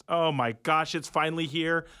Oh my gosh, it's finally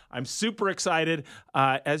here. I'm super excited.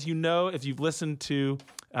 As you know, if you've listened to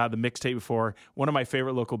the mixtape before, one of my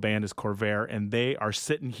favorite local band is Corvair, and they are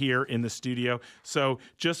sitting here in the studio. So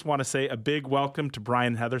just want to say a big welcome to Brian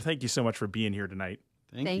and Heather. Thank you so much for being here tonight.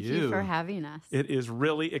 Thank you for having us. It is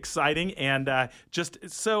really exciting, and just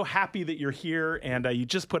so happy that you're here, and you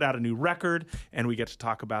just put out a new record, and we get to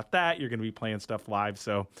talk about that. You're going to be playing stuff live,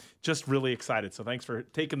 so just really excited. So thanks for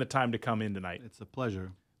taking the time to come in tonight. It's a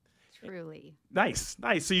pleasure. Truly. Nice.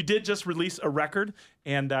 So you did just release a record,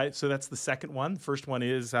 and so that's the second one. The first one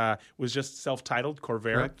was just self-titled,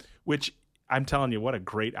 Corvair, Correct. Which I'm telling you, what a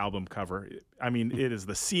great album cover. I mean, it is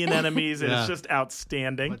the sea anemones. It's just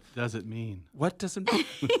outstanding. What does it mean? What does it mean?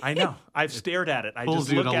 I know. I've stared at it. I Pulls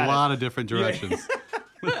just you look in at a lot of different directions.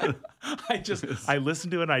 I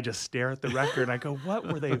listen to it and I just stare at the record and I go, what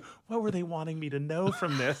were they wanting me to know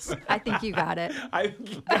from this? I think you got it.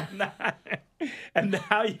 And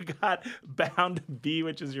now you got Bound to Be,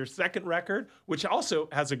 which is your second record, which also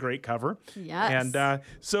has a great cover. Yes. And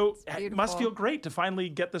so it beautiful. must feel great to finally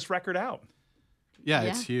get this record out. Yeah,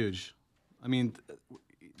 it's huge. I mean,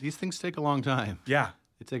 these things take a long time. Yeah.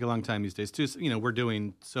 They take a long time these days, too. So, we're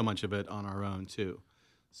doing so much of it on our own, too.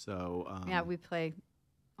 So we play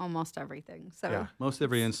almost everything. So most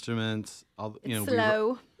every instrument, all it's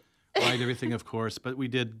slow. We write everything, of course, but we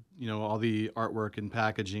did, all the artwork and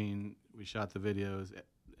packaging. We shot the videos,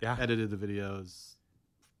 edited the videos,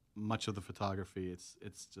 much of the photography.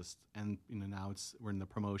 It's just, and now we're in the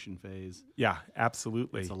promotion phase. Yeah,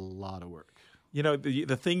 absolutely. It's a lot of work.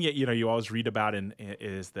 The thing you always read about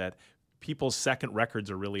is that people's second records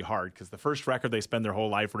are really hard because the first record they spend their whole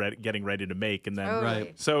life getting ready to make, and then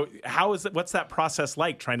Right. So how is it? What's that process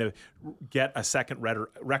like trying to get a second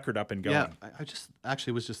record up and going? Yeah, I just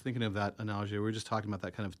actually was just thinking of that analogy. We were just talking about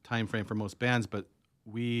that kind of time frame for most bands, but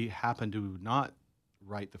we happen to not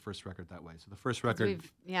write the first record that way. So the first record,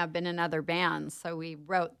 we've been in other bands, so we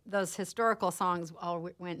wrote those historical songs. All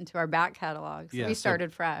went into our back catalog. So we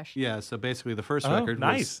started fresh. Yeah, so basically the first record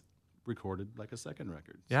was recorded like a second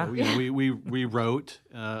record. Yeah. So we wrote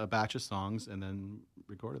a batch of songs and then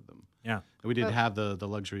recorded them. Yeah. And we didn't have the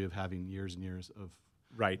luxury of having years and years of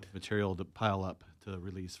material to pile up to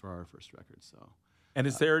release for our first record. So. And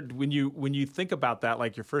is there, when you think about that,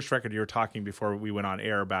 like your first record, you were talking before we went on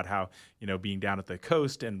air about how, being down at the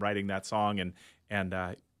coast and writing that song,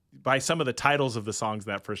 and by some of the titles of the songs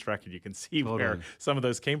that first record, you can see where some of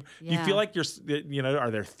those came. Yeah. Do you feel like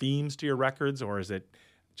are there themes to your records, or is it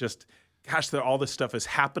just, gosh, all this stuff is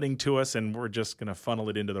happening to us and we're just going to funnel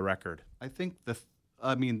it into the record? I think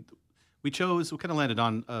we kind of landed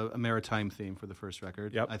on a maritime theme for the first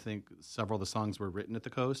record. Yep. I think several of the songs were written at the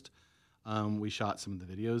coast. We shot some of the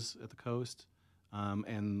videos at the coast,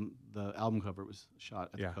 and the album cover was shot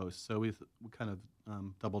at the coast. So we kind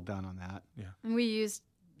of doubled down on that. Yeah, and we used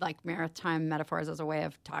like maritime metaphors as a way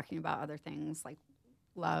of talking about other things like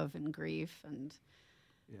love and grief,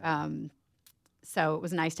 and so it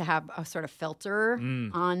was nice to have a sort of filter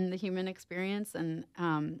on the human experience. And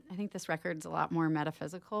I think this record's a lot more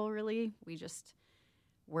metaphysical. Really, we just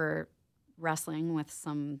were wrestling with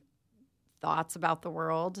some thoughts about the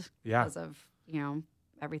world because of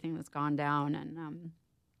everything that's gone down, and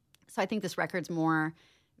so I think this record's more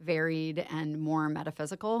varied and more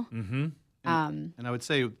metaphysical. Mm-hmm. And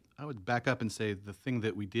I would back up and say the thing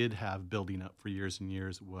that we did have building up for years and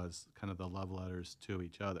years was kind of the love letters to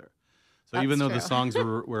each other. So That's even though true. the songs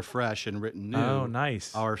were fresh and written new,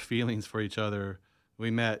 nice. Our feelings for each other, we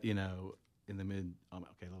met, in the mid. I'm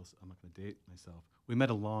not going to date myself. We met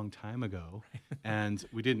a long time ago, and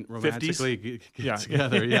we didn't romantically get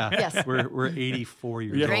together. Yeah, Yes. We're 84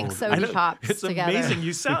 years old. Drank soda pops It's together. amazing.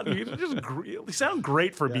 You sound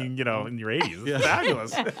great for being in your 80s. It's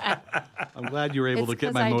fabulous. I'm glad you were able It's to get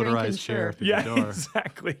 'cause my I drink motorized and chair sure. through the door.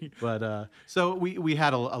 Exactly. But so we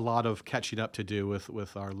had a lot of catching up to do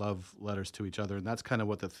with our love letters to each other, and that's kind of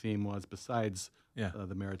what the theme was. Besides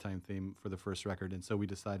the maritime theme for the first record, and so we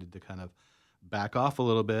decided to kind of back off a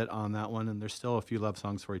little bit on that one. And there's still a few love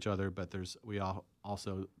songs for each other, but we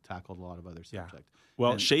also tackled a lot of other subject.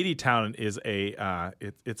 Well, Shady Town is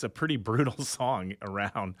it's a pretty brutal song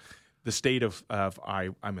around the state of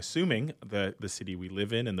I'm assuming the city we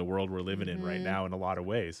live in and the world we're living in right now in a lot of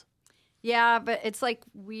ways. Yeah, but it's like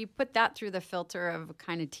we put that through the filter of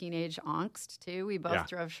kind of teenage angst, too. We both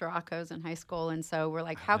drove Scirocco's in high school, and so we're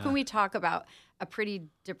like, how can we talk about a pretty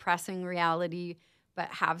depressing reality but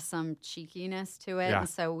have some cheekiness to it? Yeah. And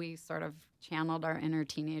so we sort of channeled our inner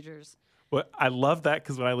teenagers. Well, I love that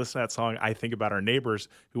because when I listen to that song, I think about our neighbors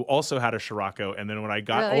who also had a Scirocco. And then when I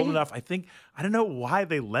got old enough, I don't know why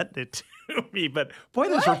they lent it to me, but boy,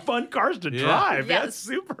 those were fun cars to drive. Yes. That's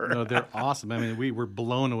super. No, they're awesome. I mean, we were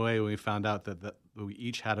blown away when we found out that we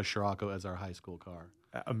each had a Scirocco as our high school car.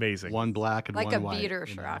 Amazing. One black and like one white. Like a beater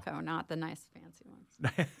Scirocco, not the nice fancy ones.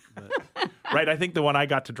 Right. I think the one I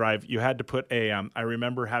got to drive, you had to put I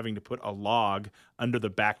remember having to put a log under the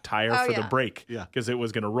back tire for the brake. Yeah. Because it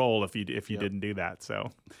was going to roll if you didn't do that.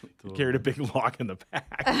 So you carried a big log in the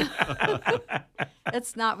back.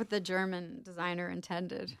 That's not what the German designer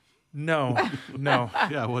intended. No.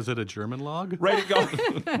 Yeah, was it a German log? Right.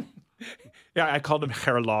 Yeah, I called him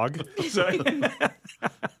hair log. So,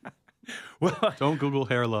 well, don't Google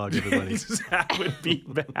hair log, everybody. That would be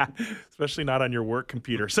bad, especially not on your work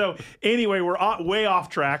computer. So anyway, we're way off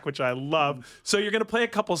track, which I love. So you're going to play a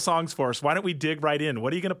couple songs for us. Why don't we dig right in?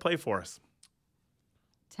 What are you going to play for us?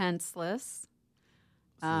 Tenseless.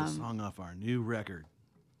 This is a song off our new record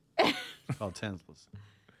called Tenseless.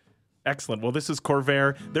 Excellent. Well, this is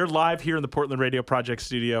Corvair. They're live here in the Portland Radio Project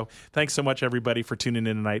studio. Thanks so much, everybody, for tuning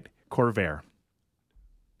in tonight. Corvair.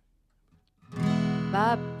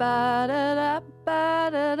 Ba ba da da ba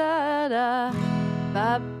da da da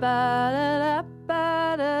ba ba da da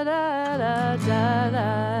ba da da da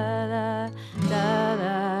da da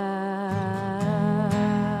da.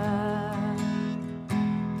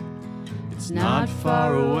 It's not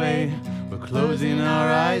far away. We're closing our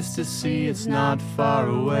eyes to see. It's not far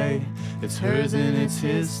away. It's hers and it's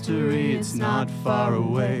history. It's not far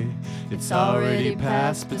away. It's already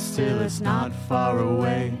past, but still it's not far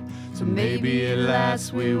away. So maybe at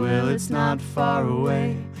last we will. It's not far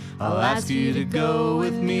away. I'll ask you to go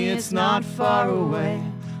with me. It's not far away.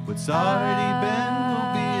 What's already been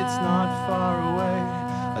will be. It's not far away.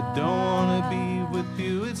 I don't want to be with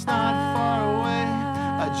you. It's not far away.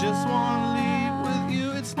 I just want to leave with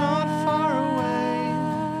you. It's not far away.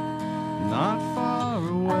 Not far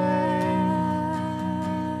away.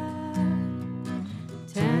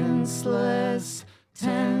 Tenseless,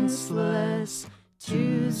 tenseless.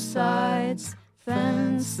 Two sides,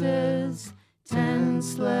 fences,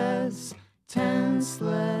 tenseless,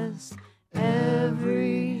 tenseless.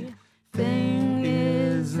 Everything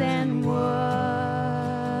is and was.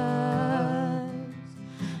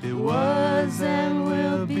 It was and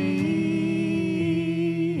will be.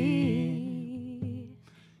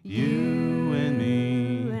 You and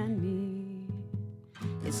me.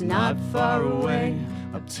 It's not far away.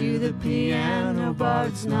 Up to the piano bar,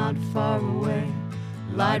 it's not far away.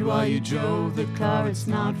 Lied while you drove the car, it's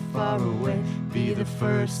not far away. Be the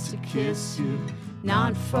first to kiss you,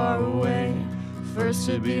 not far away. First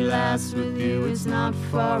to be last with you, it's not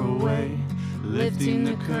far away. Lifting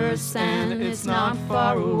the curse and it's not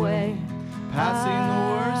far away. Passing the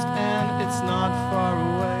worst and it's not far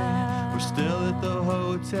away. We're still at the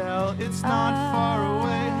hotel, it's not far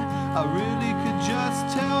away. I really could just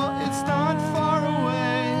tell it's not far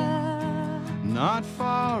away. Not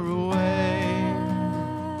far away.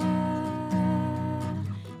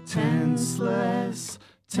 Tenseless,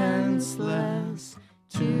 tenseless,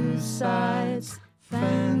 two sides,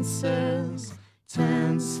 fences,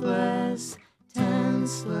 tenseless,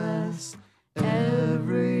 tenseless,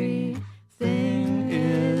 everything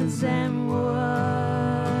is and was.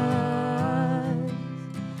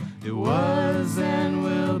 It was and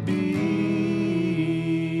will be.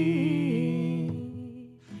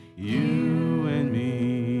 You and me.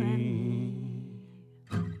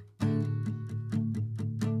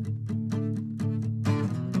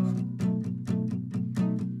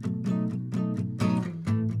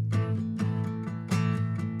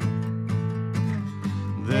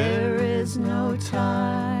 There is no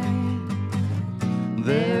time.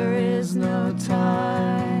 There is no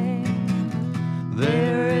time.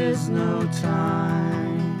 There is no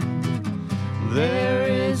time. There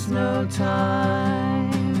is no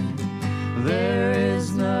time. There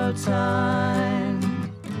is no time.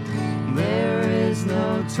 There is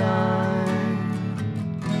no time.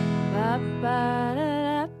 Ba ba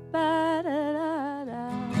da ba da da da.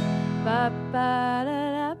 Ba ba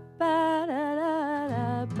da ba da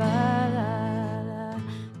da ba da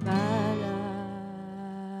ba da.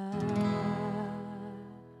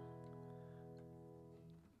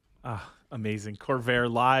 Ah, amazing.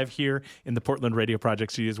 Corvair live here in the Portland Radio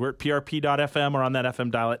Project studios. We're at prp.fm or on that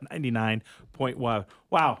FM dial at 99.1.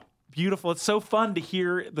 Wow, beautiful. It's so fun to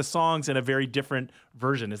hear the songs in a very different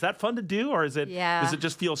version. Is that fun to do, or does it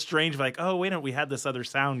just feel strange, like, oh, wait a minute, we had this other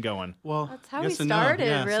sound going? Well, that's how we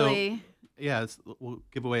started, really. So, we'll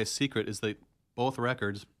give away a secret, is that both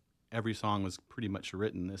records, every song was pretty much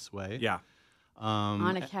written this way. Yeah.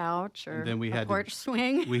 On a couch or then we a had porch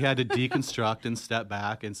swing. We had to deconstruct and step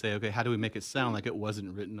back and say, okay, how do we make it sound like it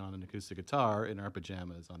wasn't written on an acoustic guitar in our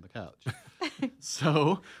pajamas on the couch?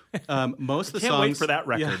 So most of the songs... Can't wait for that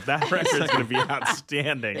record. Yeah. That record is going to be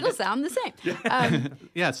outstanding. It'll sound the same.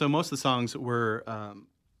 Yeah, so most of the songs were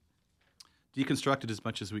deconstructed as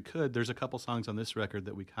much as we could. There's a couple songs on this record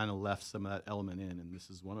that we kind of left some of that element in, and this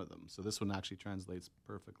is one of them. So this one actually translates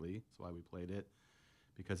perfectly. That's why we played it,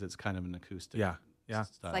 because it's kind of an acoustic style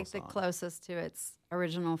it's like song. the closest to its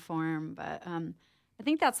original form. But I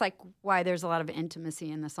think that's like why there's a lot of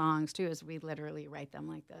intimacy in the songs, too, is we literally write them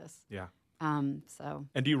like this. Yeah. So.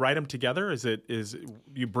 And do you write them together? Is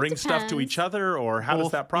you bring stuff to each other, or how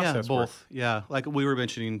does that process work? Both. Yeah, like we were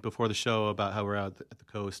mentioning before the show about how we're out at the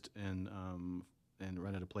coast and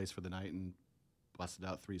rented a place for the night and busted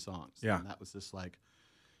out 3 songs. Yeah. And that was just like,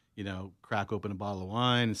 crack open a bottle of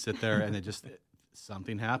wine and sit there, and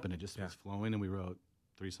something happened. It just was flowing, and we wrote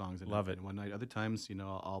 3 songs. Love it. And one night, other times,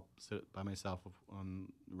 I'll sit by myself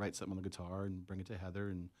write something on the guitar and bring it to Heather,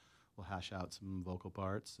 and we'll hash out some vocal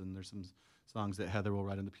parts. And there's some songs that Heather will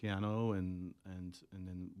write on the piano, and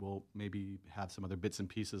then we'll maybe have some other bits and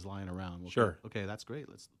pieces lying around. We'll Sure. go, okay, that's great.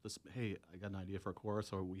 Let's. Hey, I got an idea for a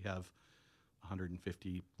chorus, or we have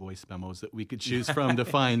 150 voice memos that we could choose from to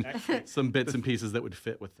find some bits and pieces that would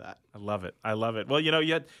fit with that. I love it. I love it. Well,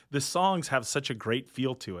 yet the songs have such a great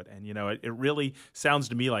feel to it. And, it really sounds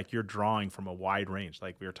to me like you're drawing from a wide range.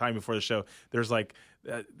 Like we were talking before the show, there's like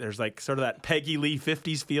sort of that Peggy Lee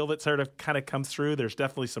 50s feel that sort of kind of comes through. There's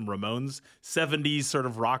definitely some Ramones 70s sort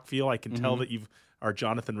of rock feel. I can tell that are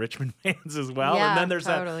Jonathan Richman fans as well. Yeah, and then there's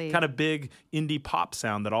totally. that kind of big indie pop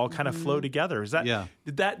sound that all kind of flow together. Is that,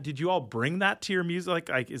 did you all bring that to your music?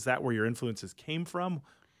 Like, is that where your influences came from?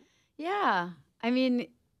 Yeah. I mean,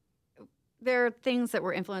 there are things that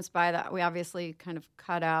were influenced by that we obviously kind of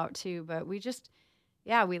cut out too, but we just,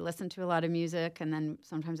 we listen to a lot of music, and then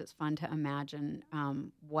sometimes it's fun to imagine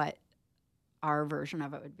what our version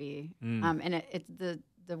of it would be. And it's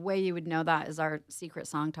the way you would know that is our secret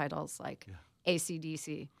song titles, like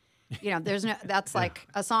AC/DC. There's no. That's like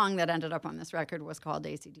a song that ended up on this record was called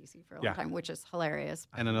AC/DC for a long time, which is hilarious.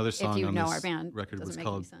 And another song if you on know this our band, record doesn't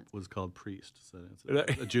was called Priest. So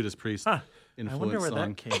it's a Judas Priest influence I wonder where song.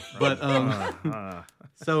 that came from. But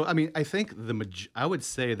so I mean, I think I would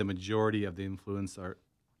say the majority of the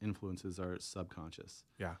influences are subconscious.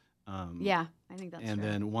 Yeah. I think that's and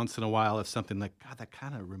true. then once in a while, if something like, God, that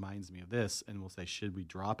kind of reminds me of this, and we'll say, should we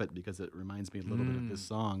drop it because it reminds me a little bit of this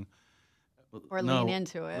song? Or no, lean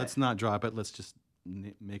into it. Let's not drop it. Let's just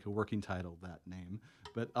make a working title that name.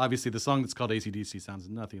 But obviously, the song that's called AC/DC sounds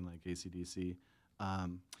nothing like AC/DC.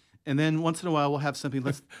 And then once in a while, we'll have something.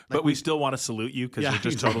 But we still want to salute you because you're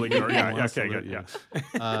just totally ignoring. Okay, good.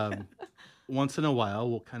 Yeah. Once in a while,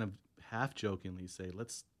 we'll kind of half jokingly say,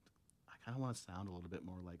 I kind of want to sound a little bit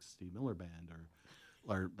more like Steve Miller Band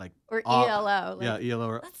or like ELO.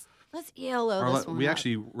 ELO. Let's ELO this one. We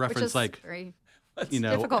actually reference it's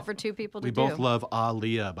difficult for two people to do. We both love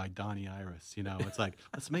Aaliyah by Donnie Iris. It's like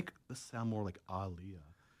let's make this sound more like Aaliyah.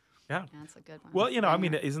 Yeah, that's a good one. Well, I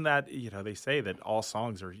mean, isn't that they say that all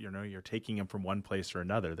songs are you're taking them from one place or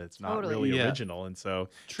another. That's not really original, and so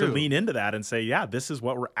to lean into that and say, this is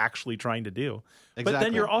what we're actually trying to do. Exactly. But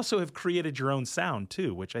then you also have created your own sound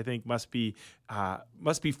too, which I think must be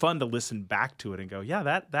fun to listen back to it and go,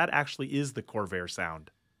 that actually is the Corvair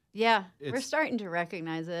sound. Yeah, we're starting to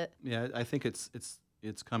recognize it. Yeah, I think it's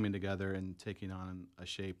coming together and taking on a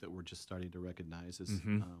shape that we're just starting to recognize. As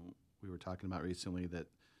we were talking about recently, that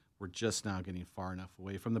we're just now getting far enough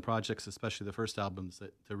away from the projects, especially the first albums,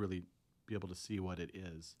 to really be able to see what it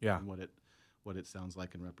is and what it sounds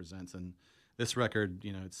like and represents. And this record,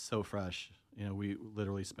 it's so fresh. We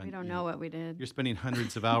literally spent. We don't know what we did. You're spending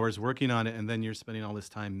hundreds of hours working on it, and then you're spending all this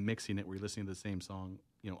time mixing it. We're listening to the same song,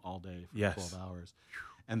 all day for 12 hours.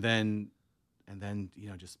 And then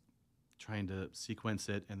just trying to sequence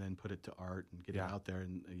it and then put it to art and get it out there,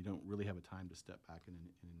 and you don't really have a time to step back and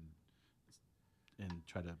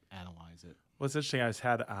try to analyze it. Well, it's interesting. I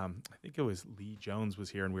think it was Lee Jones was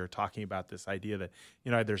here, and we were talking about this idea that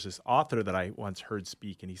there's this author that I once heard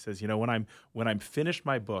speak, and he says, when I'm finished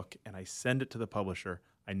my book and I send it to the publisher,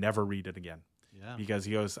 I never read it again, because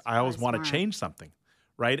he goes, I always want to change something.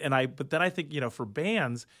 Right. But then I think, for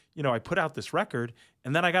bands, I put out this record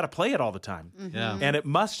and then I got to play it all the time. Mm-hmm. Yeah. And it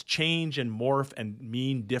must change and morph and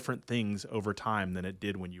mean different things over time than it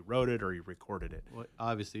did when you wrote it or you recorded it. Well,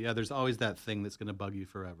 obviously, there's always that thing that's going to bug you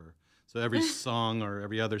forever. So every song or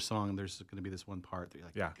every other song, there's going to be this one part that you're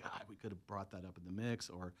like, God, we could have brought that up in the mix,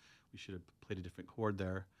 or we should have played a different chord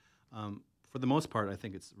there. For the most part, I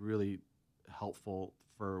think it's really helpful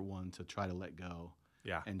for one to try to let go.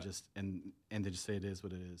 Yeah. And just and to just say it is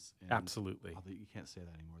what it is. And Absolutely. although you can't say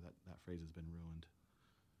that anymore. That phrase has been ruined.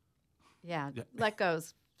 Yeah. Let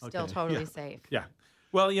go's still Okay. totally Yeah. safe. Yeah.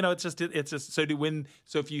 Well, it's just so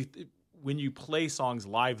when you play songs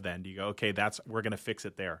live, then do you go, okay, we're going to fix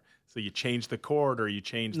it there. So you change the chord or you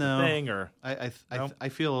change the thing or I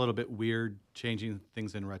feel a little bit weird changing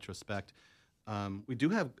things in retrospect. We do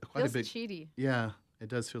have quite Feels a bit. cheaty. Yeah, it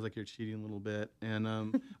does feel like you're cheating a little bit,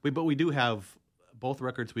 and we do have both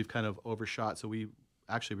records we've kind of overshot. So we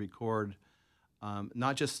actually record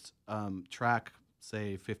not just track,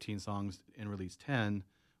 say 15 songs and release 10.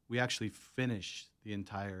 We actually finish the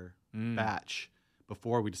entire batch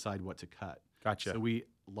before we decide what to cut. Gotcha. So we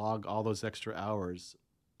log all those extra hours,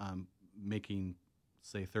 making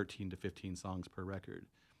say 13 to 15 songs per record.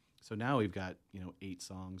 So now we've got 8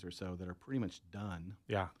 songs or so that are pretty much done.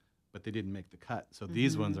 Yeah. But they didn't make the cut. So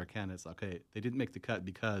these ones are kind of okay. They didn't make the cut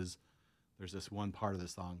because there's this one part of the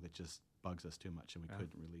song that just bugs us too much and we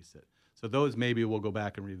couldn't release it. So those maybe we'll go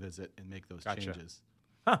back and revisit and make those changes.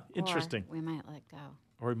 Huh, interesting. Or we might let go.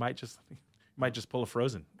 Or we might just pull a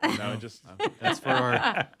Frozen. And just That's for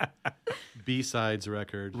our B-sides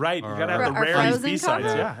record. right. You Or gotta our- have the Our rare Frozen B-sides.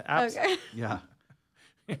 cover? Yeah. Absolutely. Okay. Yeah.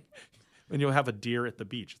 And you'll have a deer at the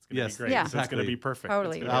beach. It's gonna Yes, be great. Yeah. So it's gonna exactly. be perfect.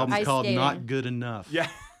 Totally. It's The gonna be- album's Ice called skating. Not Good Enough. Yeah.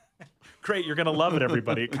 Great. You're gonna love it,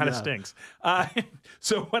 everybody. It kind of Yeah. stinks.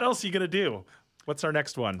 So what else are you gonna do? What's our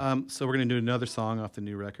next one? So we're going to do another song off the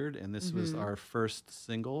new record, and this was our first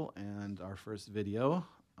single and our first video,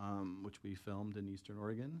 which we filmed in Eastern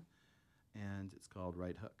Oregon, and it's called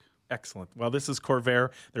Right Hook. Excellent. Well, this is Corvair,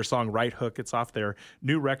 their song Right Hook. It's off their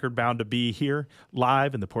new record, Bound to Be, here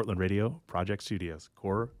live in the Portland Radio Project Studios.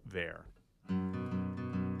 Corvair.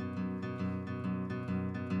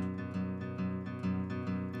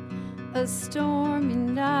 A stormy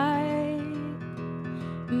night,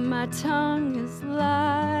 my tongue is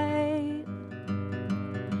light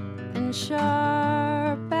and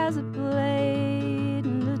sharp as a blade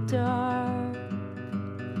in the dark.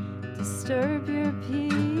 Disturb your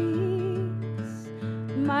peace,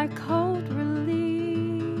 my cold release.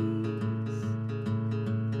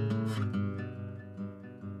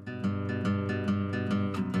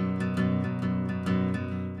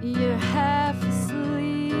 You're half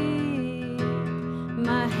asleep,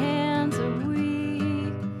 my hands are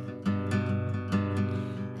weak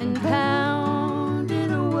and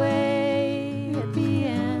pounding away at the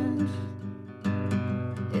end.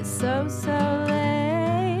 It's so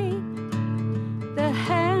late, the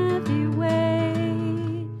heavy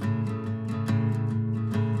weight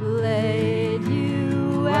laid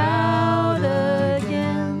you out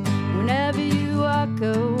again. Whenever you walk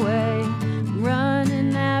away, I'm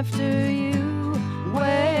running after you.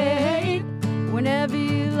 Wait, whenever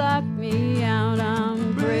you lock me out,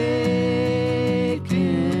 I'm breaking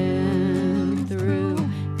through.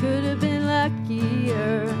 Could have been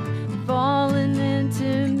luckier falling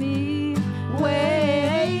into me.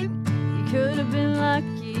 Wait, you could have been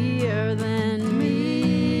luckier than me.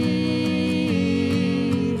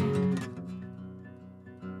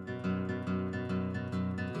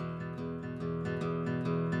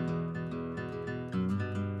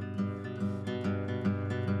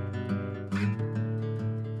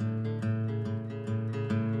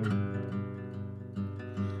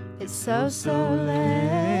 It's so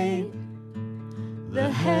late, the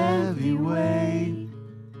heavy weight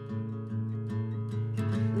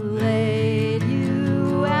laid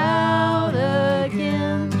you out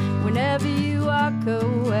again. Whenever you walk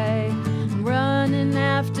away, I'm running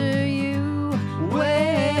after you.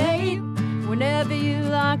 Wait, whenever you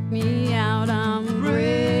lock me out, I'm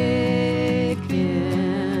breaking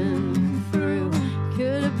through.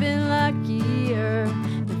 Could have been luckier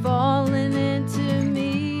than falling into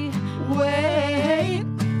me. Wait,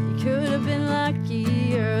 you could have been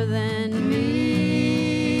luckier than me.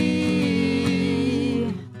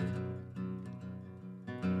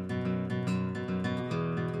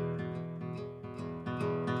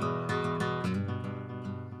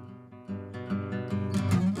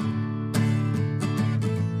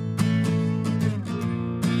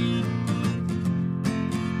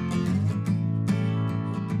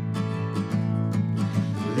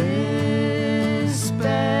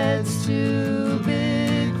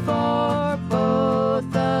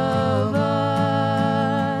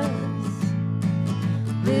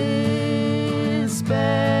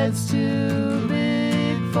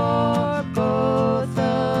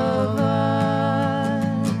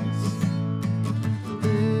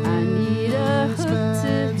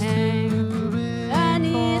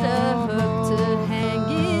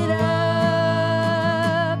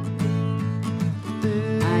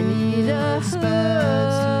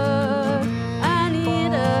 hook. I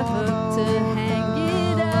need a hook to hang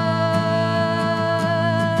it up.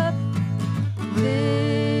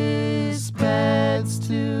 This bed's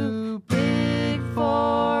too big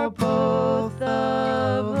for both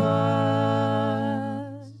of us.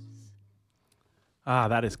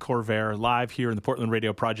 That is Corvair live here in the Portland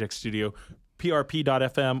Radio Project studio,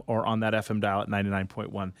 prp.fm or on that FM dial at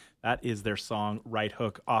 99.1. That is their song Right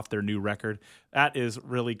Hook off their new record. That is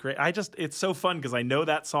really great. It's so fun because I know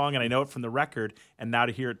that song and I know it from the record, and now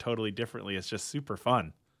to hear it totally differently, it's just super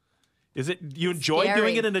fun. You enjoy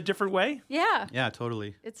doing it in a different way? Yeah. Yeah,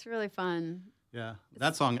 totally. It's really fun. Yeah.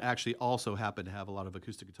 That song actually also happened to have a lot of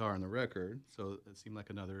acoustic guitar on the record, so it seemed like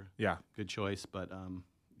another good choice, but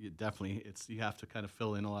you have to kind of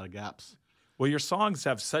fill in a lot of gaps. Well, your songs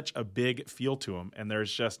have such a big feel to them, and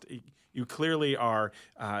you clearly are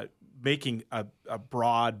making a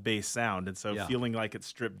broad bass sound, and so feeling like it's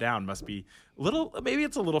stripped down must be maybe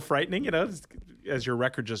it's a little frightening, as your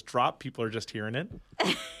record just dropped, people are just hearing it.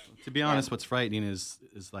 To be honest, what's frightening is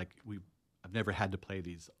like I've never had to play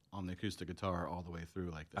these on the acoustic guitar all the way through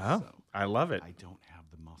like this. Oh, so I love it. I don't have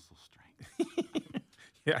the muscle strength.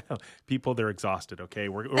 Yeah, people, they're exhausted. Okay,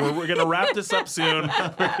 we're going to wrap this up soon.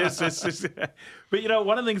 But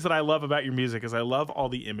one of the things that I love about your music is I love all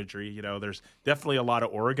the imagery. There's definitely a lot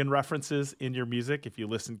of Oregon references in your music if you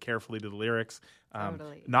listen carefully to the lyrics.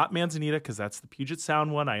 Totally. Not Manzanita, because that's the Puget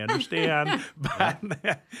Sound one. I understand, but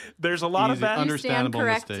there's a lot of that. Understandable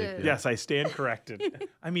mistake. Yeah. Yes, I stand corrected.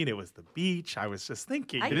 I mean, it was the beach. I was just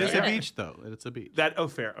thinking. It is a beach, though. It's a beach.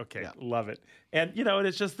 Fair. Okay, love it. And and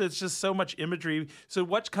it's just so much imagery. So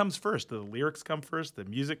what comes first? The lyrics come first. The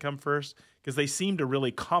music come first, because they seem to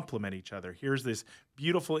really complement each other. Here's this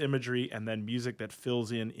beautiful imagery, and then music that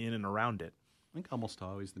fills in and around it. I think almost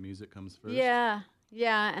always the music comes first. Yeah,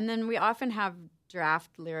 and then we often have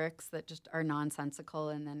draft lyrics that just are nonsensical,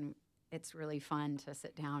 and then it's really fun to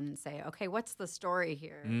sit down and say, okay, what's the story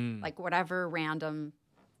here? Like whatever random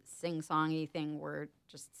sing-songy thing we're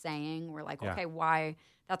just saying, we're like, okay, why?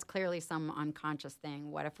 That's clearly some unconscious thing.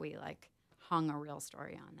 What if we hung a real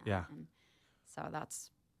story on that? Yeah. And so that's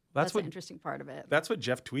what, the interesting part of it. That's what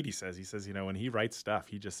Jeff Tweedy says. He says, when he writes stuff,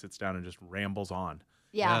 he just sits down and just rambles on.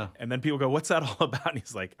 Yeah. And then people go, what's that all about? And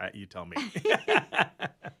he's like, you tell me.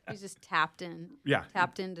 He's just tapped in. Yeah.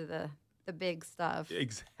 Tapped into the big stuff.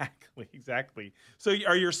 Exactly. So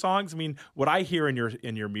are your songs, what I hear in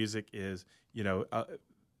your music is,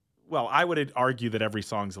 I would argue that every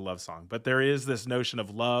song's a love song, but there is this notion of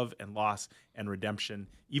love and loss and redemption,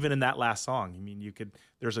 even in that last song.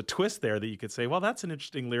 There's a twist there that you could say, well, that's an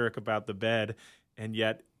interesting lyric about the bed, and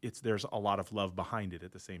yet there's a lot of love behind it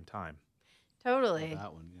at the same time. Totally.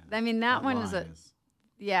 That one, yeah. That one is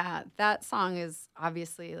that song is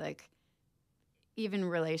obviously even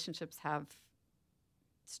relationships have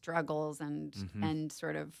struggles and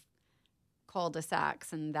sort of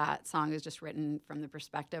cul-de-sacs, and that song is just written from the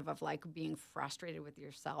perspective of being frustrated with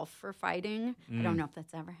yourself for fighting. I don't know if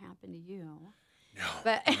that's ever happened to you. No.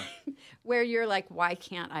 But where you're like, why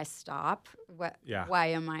can't I stop? Why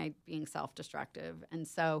am I being self-destructive? And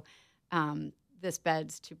so this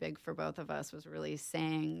bed's too big for both of us was really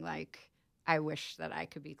saying I wish that I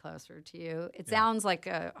could be closer to you. It sounds like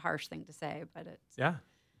a harsh thing to say, but it's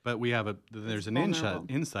But we have there's an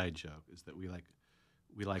inside joke is that we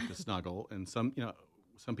like to snuggle, and some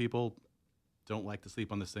people don't like to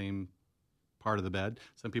sleep on the same part of the bed.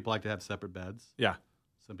 Some people like to have separate beds. Yeah.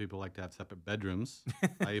 Some people like to have separate bedrooms.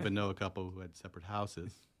 I even know a couple who had separate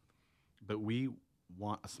houses. But we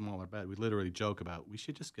want a smaller bed. We literally joke about we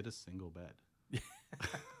should just get a single bed.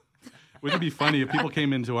 Wouldn't it be funny if people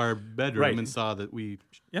came into our bedroom and saw that we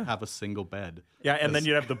have a single bed? Yeah, and then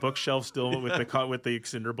you'd have the bookshelf still with the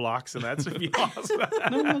cinder blocks, and that's awesome.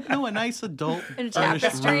 No, a nice adult and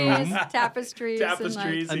tapestries,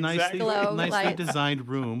 and a nicely designed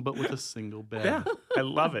room, but with a single bed. Yeah, I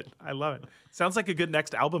love it. Sounds like a good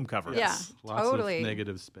next album cover. Yeah, lots totally. of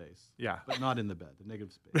negative space. Yeah, but not in the bed. The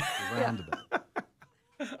negative space around the bed.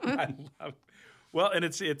 I love it. Well, and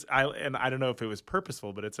I don't know if it was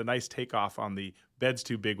purposeful, but it's a nice takeoff on the bed's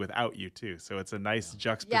too big without you too. So it's a nice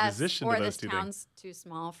juxtaposition to those two things. Or this town's too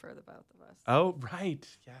small for the both of us. Oh, right.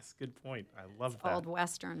 Yes, good point. I love that. Old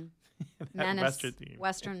Western menace.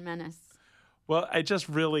 Western menace. Well, I just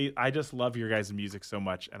love your guys' music so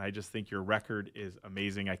much, and I just think your record is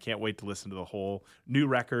amazing. I can't wait to listen to the whole new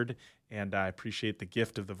record, and I appreciate the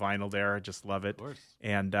gift of the vinyl there. I just love it. Of course.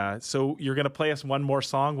 And so you're going to play us one more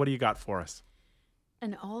song. What do you got for us?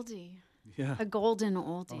 An oldie. Yeah. A golden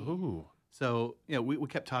oldie. Ooh. So, we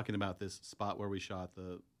kept talking about this spot where we shot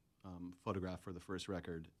the photograph for the first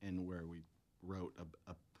record and where we wrote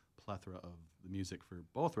a plethora of the music for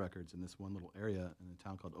both records in this one little area in a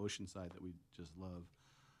town called Oceanside that we just love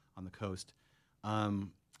on the coast.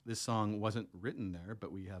 This song wasn't written there,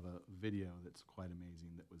 but we have a video that's quite amazing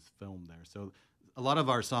that was filmed there. So a lot of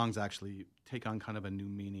our songs actually take on kind of a new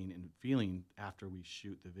meaning and feeling after we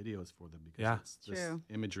shoot the videos for them, because this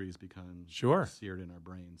imagery has become seared in our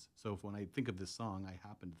brains. So when I think of this song, I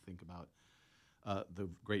happen to think about the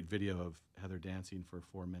great video of Heather dancing for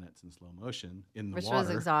 4 minutes in slow motion in the water. Which was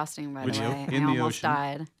exhausting, by the way. In I the almost ocean.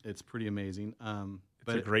 Died. It's pretty amazing.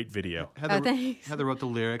 It's a great video. Heather wrote the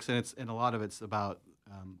lyrics, and a lot of it's about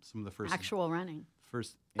some of the first actual running.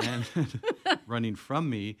 And running from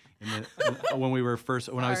me when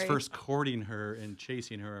I was first courting her and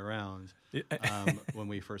chasing her around when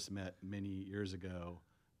we first met many years ago,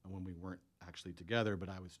 when we weren't actually together, but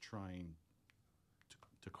I was trying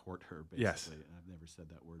to court her, basically. Yes. And I've never said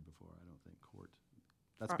that word before. I don't think court.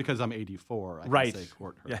 That's because I'm 84. I can say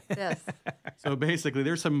court her. Yeah. Yes. So basically,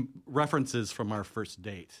 there's some references from our first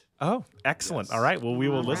date. Oh, excellent. Yes. All right. Well, we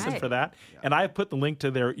will listen for that. Yeah. And I put the link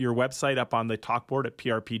to your website up on the talkboard at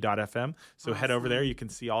prp.fm. So head over there. You can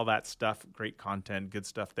see all that stuff. Great content, good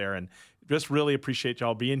stuff there. And just really appreciate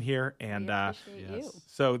y'all being here. And you.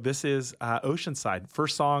 So this is Oceanside,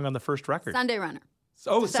 first song on the first record. Sunday Runner.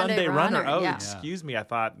 Oh, Sunday Runner. Oh, excuse me. I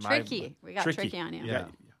thought we got tricky on you. Yeah.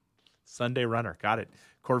 Sunday Runner. Got it.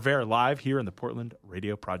 Corvair live here in the Portland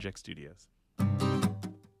Radio Project Studios.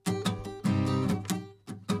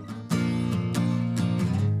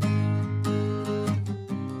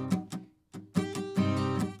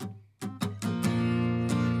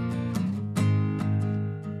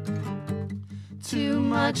 Too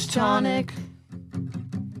much tonic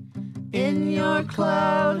in your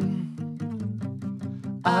cloud.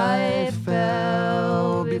 I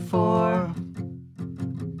fell before.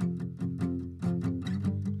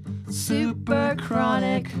 Super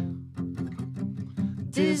chronic,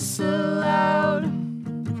 disallowed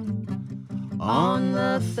on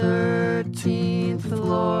the 13th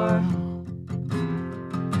floor.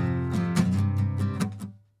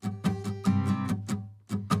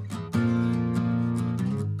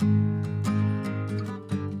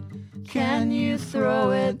 Can you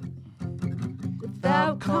throw it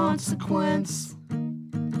without consequence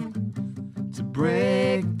to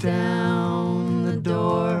break down the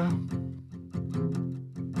door?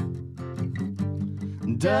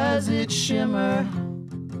 Does it shimmer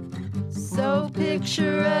so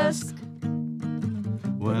picturesque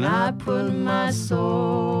when I put my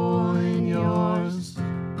soul in yours?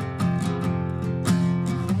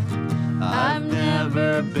 I've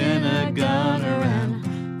never been a gunner, and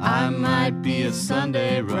I might be a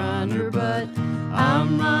Sunday runner, but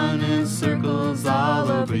I'm running circles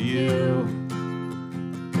all over you.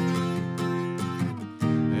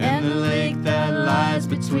 And the lake that lies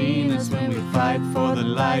between us when we fight for the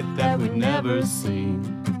light that we've never seen,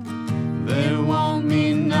 there won't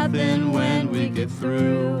mean nothing when we get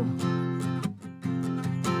through.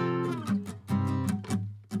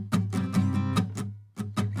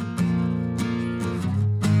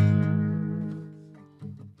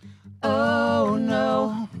 Oh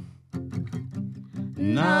no,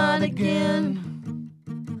 not again.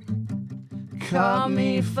 Caught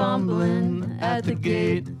me fumbling at the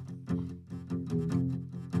gate.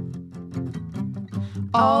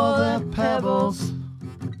 All the pebbles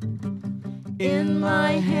in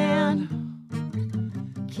my hand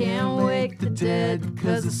can't wake the dead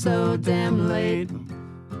 'cause it's so damn late.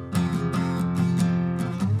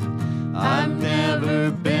 I've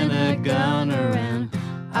never been a gunner, and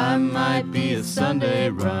I might be a Sunday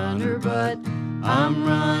runner, but I'm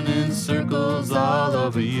running circles all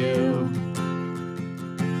over you.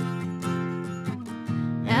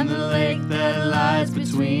 And the lake that lies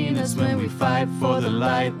between us when we fight for the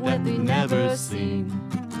light that we've never seen,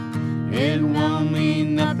 it won't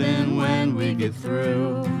mean nothing when we get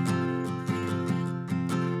through.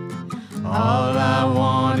 All I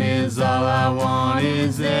want is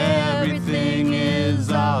everything is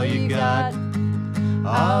all you got.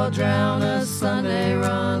 I'll drown a Sunday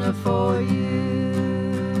runner for you.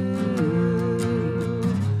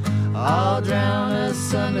 I'll drown a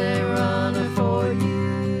Sunday runner for you.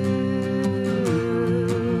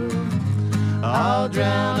 I'll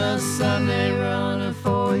drown a Sunday runner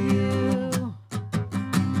for you.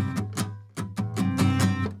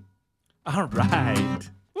 All right.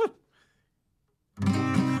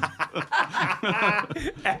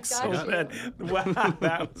 Excellent. Wow,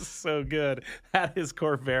 that was so good. That is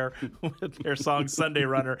Corvair with their song Sunday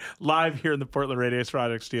Runner live here in the Portland Radio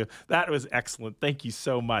Project Studio. That was excellent. Thank you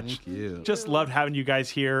so much. Thank you. Just loved having you guys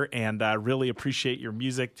here, and really appreciate your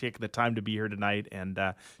music, taking the time to be here tonight, and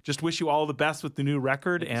just wish you all the best with the new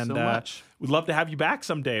record. Thanks and so much. We'd love to have you back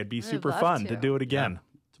someday. It'd be super love fun to. to do it again.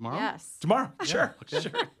 Tomorrow? Yes. Tomorrow? Sure. okay.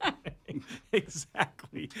 Sure.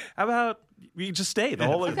 Exactly. How about we just stay the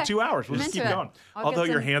whole 2 hours? We'll I'm just into keep it. going. I'll Although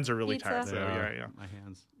get your some hands are really pizza. tired. So, yeah. My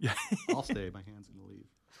hands. Yeah. I'll stay. My hands are going to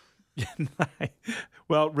leave.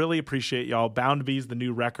 Well, really appreciate y'all. Bound to Be's the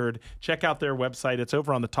new record. Check out their website. It's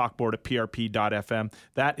over on the talkboard at prp.fm.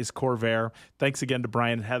 That is Corvair. Thanks again to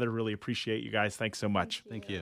Brian and Heather. Really appreciate you guys. Thanks so much. Thank you.